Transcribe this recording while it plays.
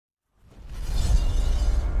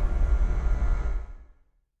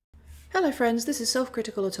Hello friends, this is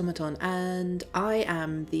Self-Critical Automaton, and I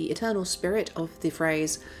am the eternal spirit of the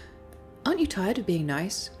phrase, aren't you tired of being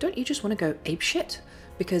nice? Don't you just want to go apeshit?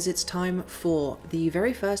 Because it's time for the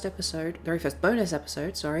very first bonus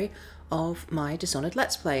episode, of my Dishonored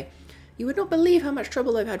Let's Play. You would not believe how much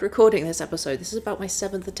trouble I've had recording this episode. This is about my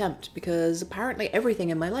 7th attempt, because apparently everything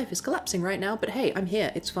in my life is collapsing right now, but hey, I'm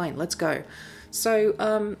here, it's fine, let's go.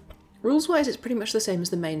 So, rules-wise it's pretty much the same as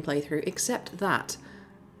the main playthrough, except that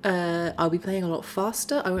I'll be playing a lot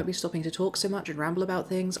faster. I won't be stopping to talk so much and ramble about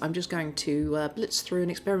things. I'm just going to blitz through and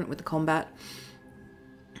experiment with the combat.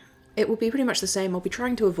 It will be pretty much the same. I'll be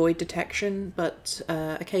trying to avoid detection, but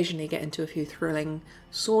occasionally get into a few thrilling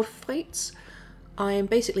sword fights. I'm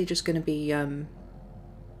basically just going to be,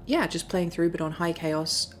 yeah, just playing through, but on high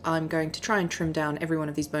chaos. I'm going to try and trim down every one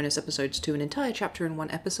of these bonus episodes to an entire chapter in one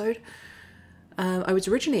episode. I was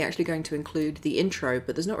originally actually going to include the intro,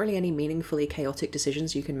 but there's not really any meaningfully chaotic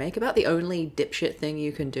decisions you can make. About the only dipshit thing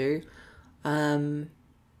you can do in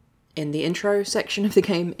the intro section of the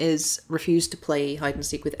game is refuse to play hide and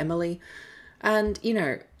seek with Emily. And, you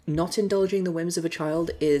know, not indulging the whims of a child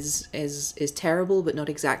is terrible, but not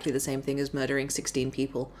exactly the same thing as murdering 16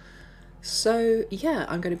 people. So, yeah,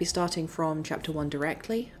 I'm going to be starting from chapter 1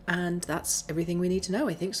 directly, and that's everything we need to know,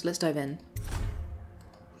 I think, so let's dive in.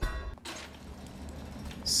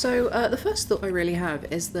 So, the first thought I really have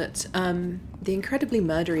is that the incredibly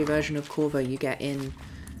murdery version of Corvo you get in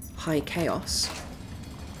High Chaos,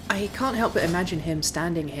 I can't help but imagine him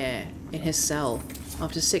standing here in his cell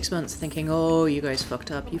after 6 months thinking, oh, you guys fucked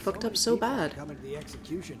up. You fucked up so bad.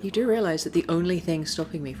 You do realise that the only thing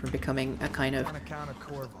stopping me from becoming a kind of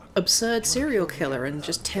absurd serial killer and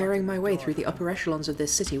just tearing my way through the upper echelons of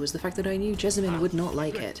this city was the fact that I knew Jessamine would not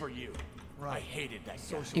like it. I hated that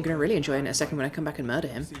guy. You're gonna really enjoy it in a second when I come back and murder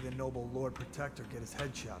him. See the noble Lord Protector get his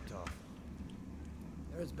head chopped off.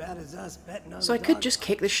 They're as bad as us betting on So I could just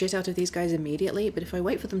kick the shit out of these guys immediately, but if I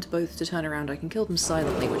wait for them to both to turn around, I can kill them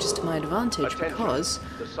silently, which is to my advantage because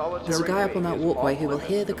there's a guy up on that walkway who will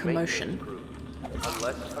hear the commotion.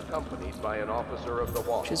 Unless accompanied by an officer of the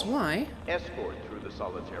wall. Which is why escort through the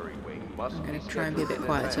solitary wing must I'm going to try and be a bit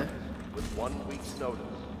quieter. With 1 week's notice.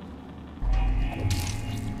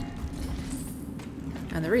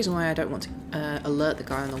 And the reason why I don't want to alert the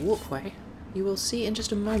guy on the walkway, you will see in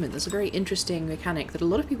just a moment. There's a very interesting mechanic that a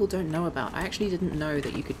lot of people don't know about. I actually didn't know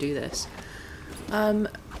that you could do this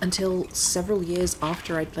until several years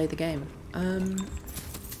after I'd played the game. And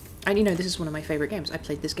you know, this is one of my favourite games. I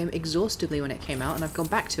played this game exhaustively when it came out, and I've gone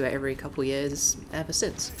back to it every couple years ever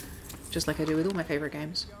since. Just like I do with all my favourite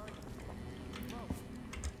games.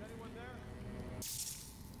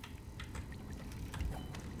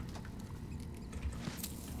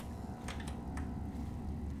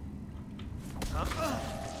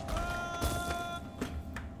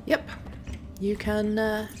 Yep, you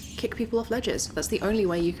can kick people off ledges. That's the only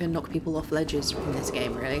way you can knock people off ledges in this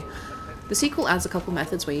game, really. The sequel adds a couple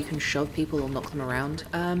methods where you can shove people or knock them around,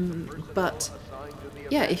 but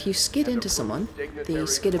yeah, if you skid into someone, the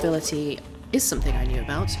skid ability is something I knew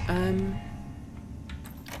about, and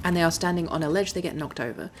they are standing on a ledge, they get knocked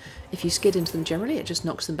over. If you skid into them generally, it just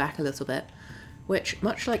knocks them back a little bit, which,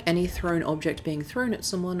 much like any thrown object being thrown at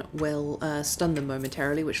someone, will stun them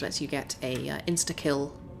momentarily, which lets you get a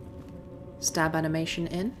insta-kill stab animation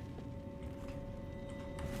in.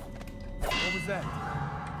 What was that?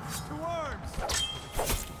 2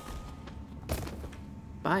 arms!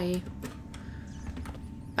 Bye.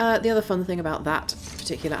 The other fun thing about that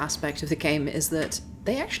particular aspect of the game is that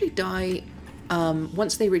they actually die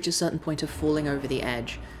once they reach a certain point of falling over the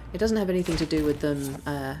edge. It doesn't have anything to do with them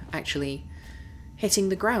actually hitting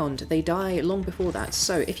the ground. They die long before that.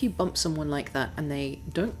 So if you bump someone like that and they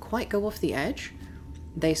don't quite go off the edge,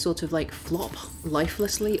 they sort of like flop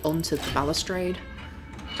lifelessly onto the balustrade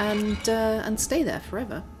and stay there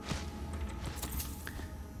forever.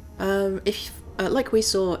 Like we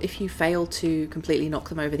saw, if you fail to completely knock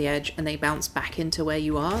them over the edge and they bounce back into where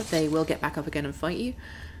you are, they will get back up again and fight you.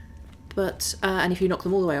 But and if you knock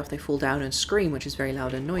them all the way off, they fall down and scream, which is very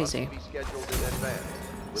loud and noisy.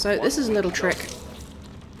 So this is a little trick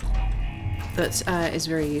that is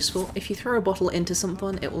very useful. If you throw a bottle into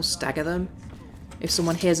someone, it will stagger them. If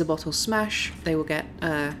someone hears a bottle smash, they will get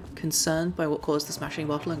concerned by what caused the smashing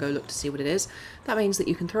bottle and go look to see what it is. That means that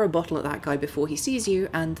you can throw a bottle at that guy before he sees you,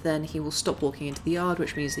 and then he will stop walking into the yard,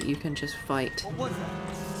 which means that you can just fight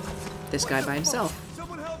this guy by himself.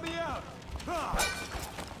 Someone help me out!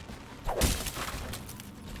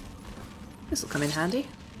 This will come in handy.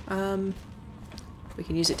 We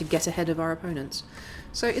can use it to get ahead of our opponents.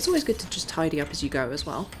 So it's always good to just tidy up as you go as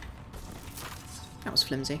well. That was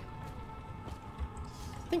flimsy.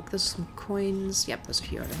 think there's some coins. Yep, there's a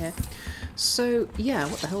few over here. So, yeah,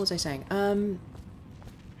 what the hell was I saying?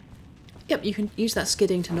 Yep, you can use that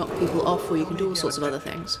skidding to knock people off, or you can do all sorts of other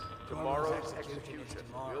things. Tomorrow's execution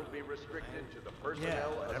will be restricted to the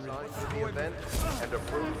personnel assigned to the event and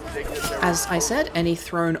approved dignitaries. As I said, any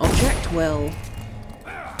thrown object will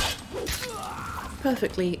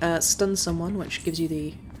perfectly stun someone, which gives you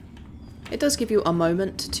the... It does give you a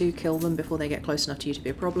moment to kill them before they get close enough to you to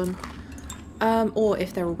be a problem. Or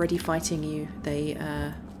if they're already fighting you, they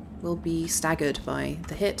will be staggered by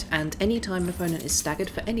the hit, and any time an opponent is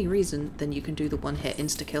staggered for any reason, then you can do the one-hit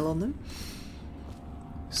insta-kill on them.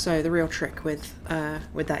 So the real trick with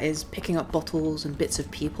that is picking up bottles and bits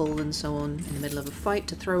of people and so on in the middle of a fight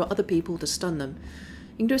to throw at other people to stun them.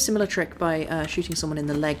 You can do a similar trick by shooting someone in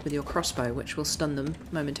the leg with your crossbow, which will stun them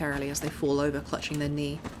momentarily as they fall over, clutching their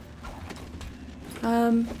knee.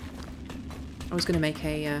 I was going to make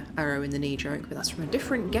a arrow in the knee joke, but that's from a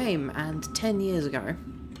different game and 10 years ago.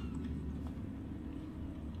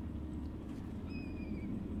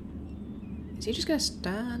 Is he just going to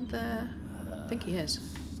stand there? I think he is.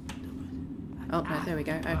 Oh, no, there we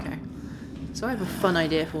go. Okay. So I have a fun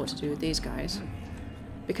idea for what to do with these guys.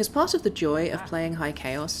 Because part of the joy of playing High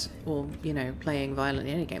Chaos, or, you know, playing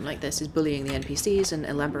violently in any game like this, is bullying the NPCs and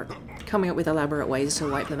coming up with elaborate ways to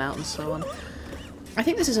wipe them out and so on. I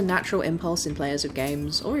think this is a natural impulse in players of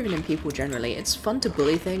games, or even in people generally. It's fun to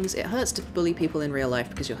bully things. It hurts to bully people in real life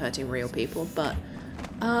because you're hurting real people, but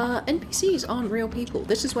NPCs aren't real people.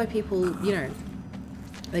 This is why people, you know,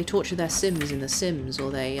 they torture their Sims in The Sims,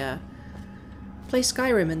 or they play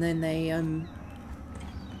Skyrim and then they,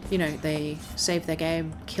 you know, they save their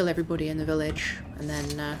game, kill everybody in the village, and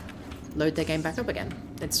then load their game back up again.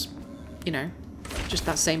 It's, you know, just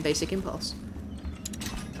that same basic impulse.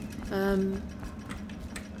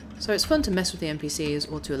 So it's fun to mess with the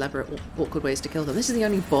NPCs or to elaborate awkward ways to kill them. This is the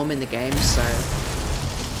only bomb in the game, so...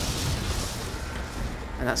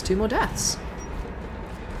 And that's 2 more deaths.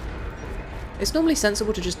 It's normally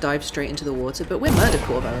sensible to just dive straight into the water, but we're Murder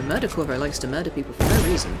Corvo, and Murder Corvo likes to murder people for no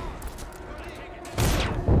reason.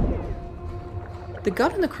 The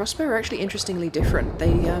gun and the crossbow are actually interestingly different.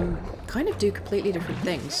 They kind of do completely different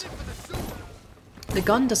things. The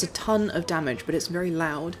gun does a ton of damage, but it's very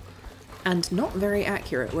loud and not very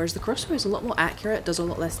accurate, whereas the crossbow is a lot more accurate, does a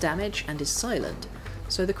lot less damage, and is silent.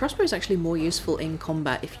 So the crossbow is actually more useful in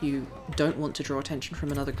combat if you don't want to draw attention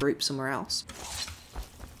from another group somewhere else.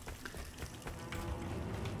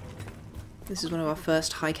 This is one of our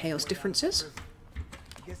first High Chaos differences.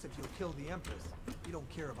 I guess if you'll kill the Empress, you don't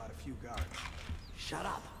care about a few guards. Shut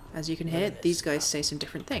up. As you can hear, these guys say some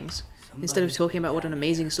different things. Instead of talking about what an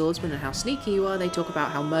amazing swordsman and how sneaky you are, they talk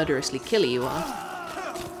about how murderously killy you are.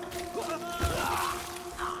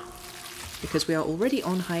 Because we are already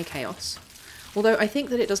on High Chaos. Although I think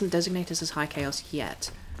that it doesn't designate us as High Chaos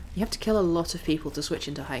yet. You have to kill a lot of people to switch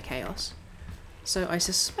into High Chaos. So I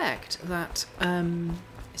suspect that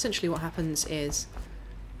essentially what happens is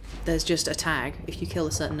there's just a tag. If you kill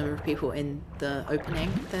a certain number of people in the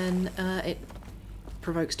opening, then it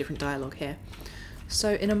provokes different dialogue here.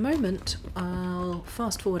 So in a moment, I'll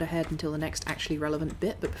fast forward ahead until the next actually relevant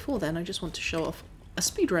bit, but before then I just want to show off a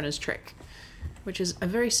speedrunner's trick, which is a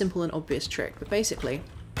very simple and obvious trick, but basically,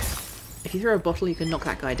 if you throw a bottle you can knock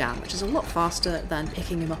that guy down, which is a lot faster than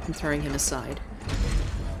picking him up and throwing him aside.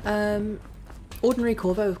 Ordinary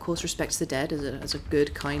Corvo of course respects the dead as a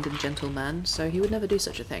good, kind and gentle man, so he would never do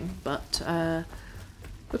such a thing, but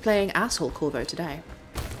we're playing Asshole Corvo today.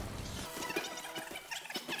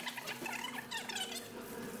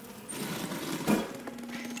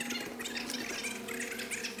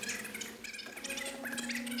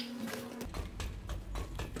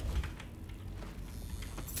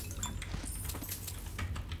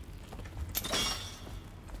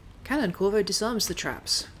 Cannon Corvo disarms the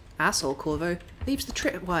traps. Asshole Corvo leaves the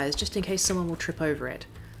tripwires just in case someone will trip over it.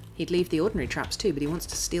 He'd leave the ordinary traps too, but he wants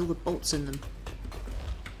to steal the bolts in them.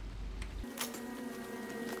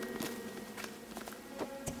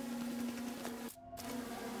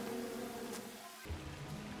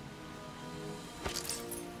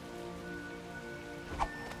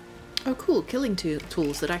 Oh cool, killing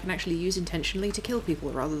tools that I can actually use intentionally to kill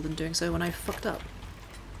people rather than doing so when I've fucked up.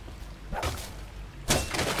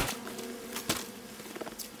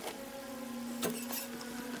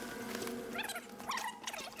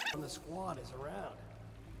 The squad is around.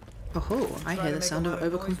 Oh, I hear the sound of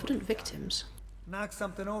overconfident victims. Knock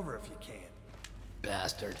something over if you can.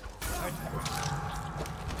 Bastard.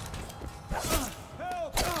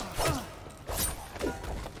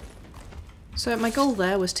 So my goal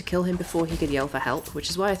there was to kill him before he could yell for help,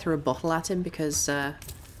 which is why I threw a bottle at him, because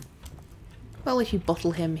Well, if you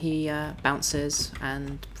bottle him, he bounces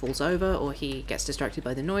and falls over, or he gets distracted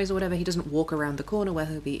by the noise or whatever. He doesn't walk around the corner where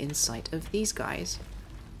he'll be in sight of these guys.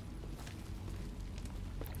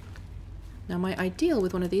 Now, my ideal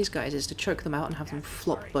with one of these guys is to choke them out and have them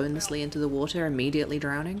flop bonelessly into the water, immediately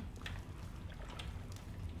drowning.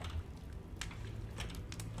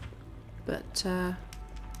 But,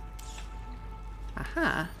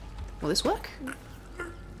 aha. Will this work?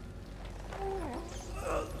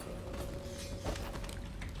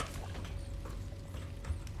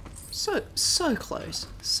 So close.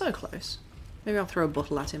 So close. Maybe I'll throw a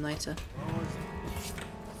bottle at him later.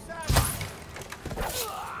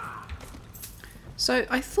 So,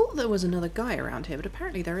 I thought there was another guy around here, but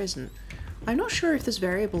apparently there isn't. I'm not sure if there's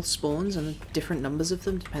variable spawns and different numbers of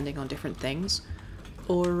them depending on different things,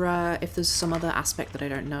 or if there's some other aspect that I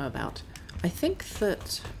don't know about. I think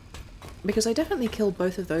that... because I definitely killed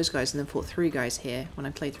both of those guys and then fought 3 guys here when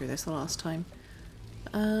I played through this the last time.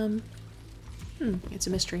 It's a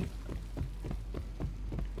mystery.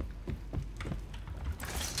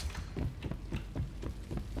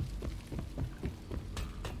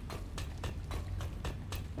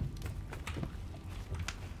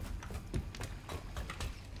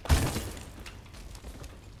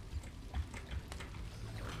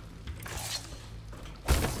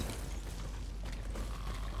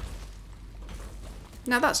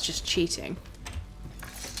 Now that's just cheating.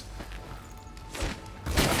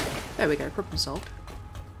 There we go, problem solved.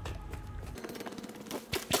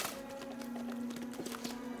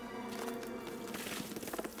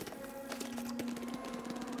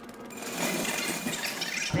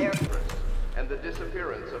 And the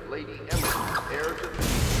disappearance of Lady Emma, heir to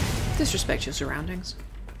the... Disrespect your surroundings.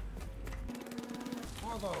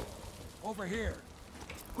 Bravo! Over here!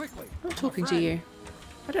 Quickly! I'm not talking to you.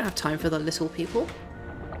 I don't have time for the little people.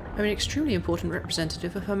 I'm an extremely important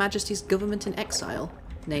representative of Her Majesty's government in exile,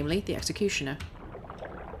 namely the Executioner.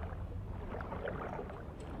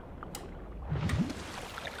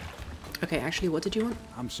 Okay, actually, what did you want?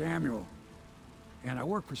 I'm Samuel, and I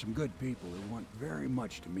work for some good people who want very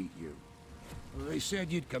much to meet you. Well, they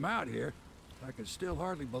said you'd come out here. I can still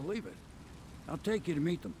hardly believe it. I'll take you to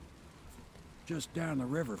meet them. Just down the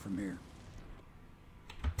river from here.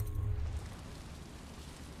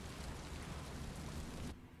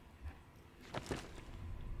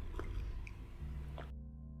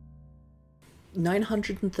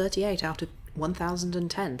 $938 out of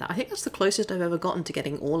 1010. I think that's the closest I've ever gotten to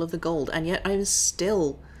getting all of the gold, and yet I'm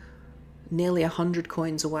still nearly 100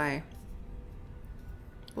 coins away.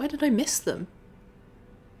 Where did I miss them?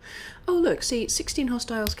 Oh look, see, 16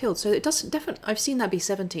 hostiles killed, so it doesn't definitely... I've seen that be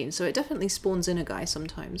 17, so it definitely spawns in a guy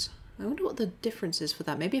sometimes. I wonder what the difference is for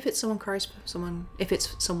that. Maybe if it's someone cries for someone... if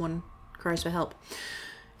it's someone cries for help.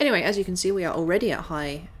 Anyway, as you can see, we are already at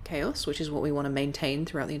high chaos, which is what we want to maintain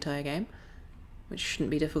throughout the entire game. Which shouldn't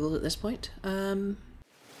be difficult at this point.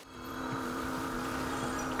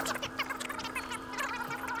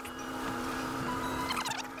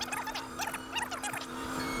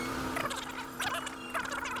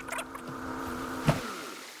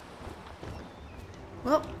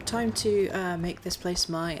 Well, time to make this place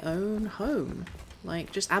my own home.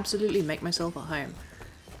 Like, just absolutely make myself at home.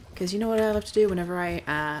 Because you know what I love to do whenever I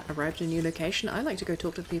arrive at a new location? I like to go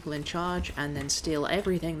talk to the people in charge and then steal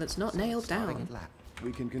everything that's not nailed down.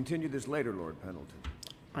 We can continue this later, Lord Pendleton.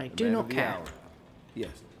 I do not care.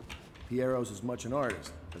 Yes. Piero's as much an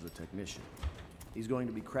artist as a technician. He's going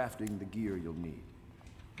to be crafting the gear you'll need.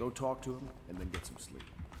 Go talk to him and then get some sleep.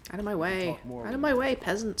 Out of my way. Out of my way,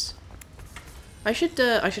 peasants. I should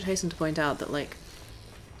hasten to point out that, like,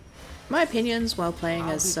 my opinions while playing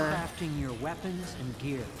as crafting your weapons and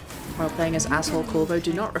gear. While playing as Asshole Corvo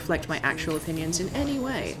do not reflect my actual opinions in any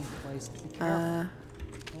way. Oil's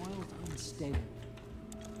unstable.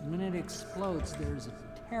 When it explodes, there's a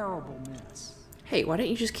terrible mess. Hey, why don't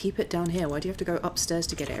you just keep it down here? Why do you have to go upstairs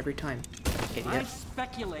to get it every time? Idiot. I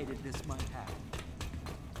speculated this might happen.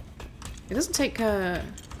 It doesn't take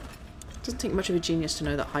much of a genius to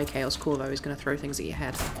know that High Chaos Corvo is going to throw things at your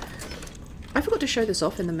head. I forgot to show this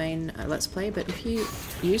off in the main Let's Play, but if you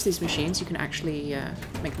use these machines, you can actually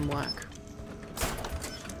make them work.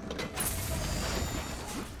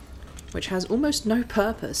 Which has almost no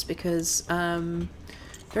purpose, because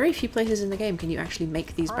very few places in the game can you actually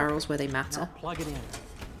make these barrels where they matter. Now plug it in.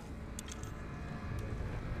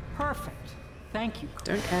 Perfect. Thank you.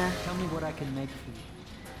 Don't care. Tell me what I can make for you.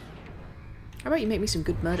 How about you make me some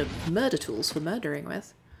good murder tools for murdering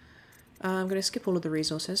with? I'm going to skip all of the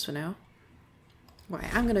resources for now. What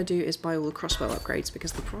I am going to do is buy all the crossbow upgrades,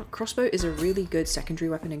 because the crossbow is a really good secondary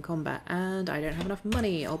weapon in combat, and I don't have enough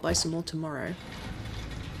money. I'll buy some more tomorrow.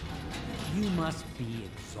 You must be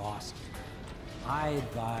exhausted. I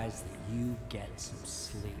advise that you get some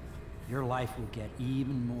sleep. Your life will get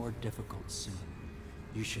even more difficult soon.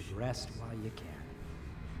 You should rest while you can.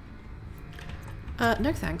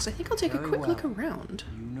 No thanks. I think I'll take a Very quick well. look around.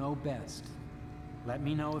 You know best. Let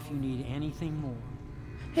me know if you need anything more.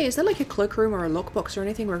 Hey, is there like a cloakroom or a lockbox or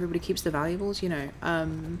anything where everybody keeps the valuables, you know,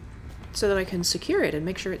 so that I can secure it and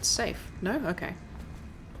make sure it's safe? No? Okay.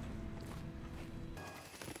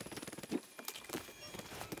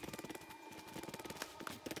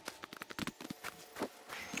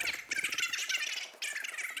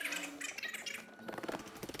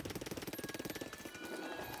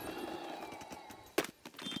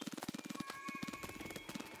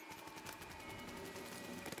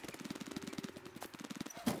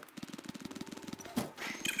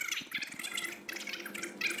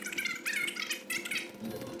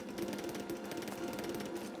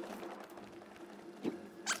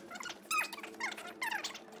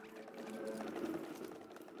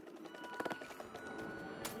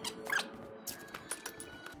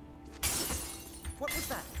 What was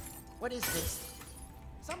that? What is this?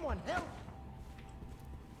 Someone help!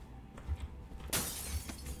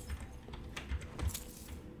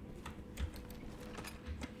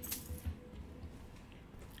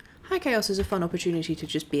 High Chaos is a fun opportunity to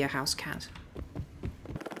just be a house cat.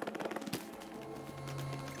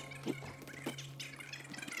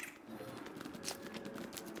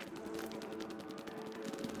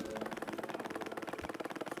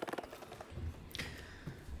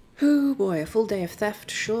 Oh boy, a full day of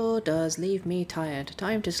theft sure does leave me tired.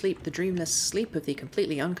 Time to sleep the dreamless sleep of the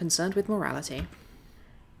completely unconcerned with morality.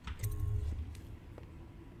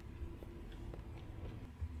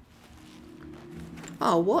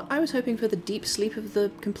 Oh, what? I was hoping for the deep sleep of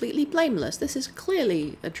the completely blameless. This is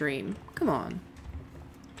clearly a dream. Come on.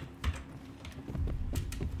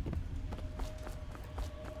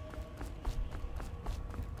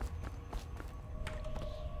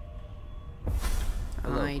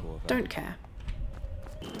 I don't care.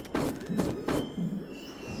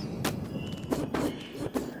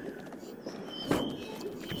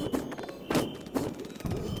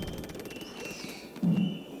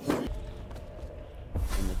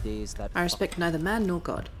 I respect neither man nor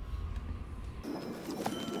God.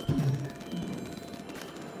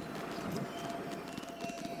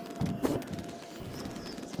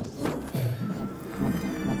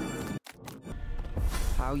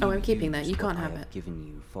 How Oh, I'm keeping that. use You what can't I have it. Given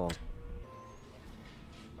you false.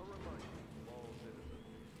 A reminder to all citizens.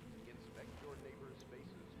 Inspect your neighbor's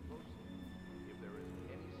faces closely. If there is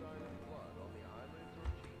any sign of blood on the eyelids or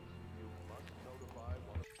cheeks, you must notify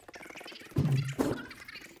one of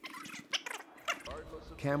Regardless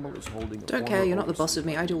of Campbell is holding a Don't former care, you're not the boss overseer of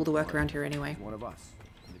me. I do all the work around here anyway. He's one of us.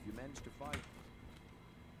 And if you manage to fight,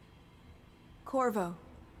 Corvo.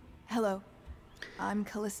 Hello. I'm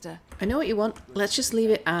Callista. I know what you want. Let's just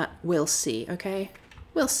leave it at we'll see, okay?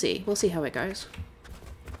 We'll see. We'll see how it goes.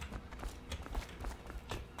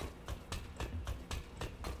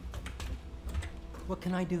 What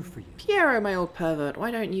can I do for you? Piero, my old pervert,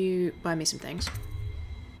 why don't you buy me some things?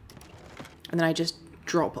 And then I just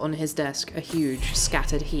drop on his desk a huge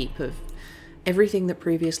scattered heap of everything that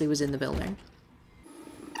previously was in the building.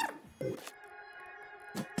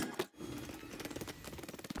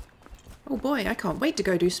 Oh boy, I can't wait to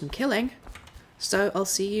go do some killing. So I'll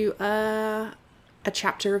see you a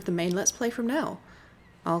chapter of the main Let's Play from now.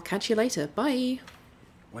 I'll catch you later. Bye!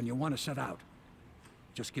 When you want to set out,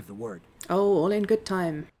 just give the word. Oh, all in good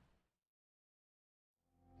time.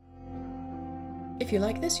 If you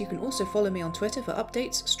like this, you can also follow me on Twitter for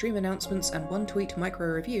updates, stream announcements, and one-tweet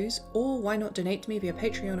micro-reviews, or why not donate to me via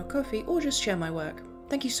Patreon or Ko-fi, or just share my work.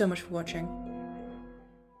 Thank you so much for watching.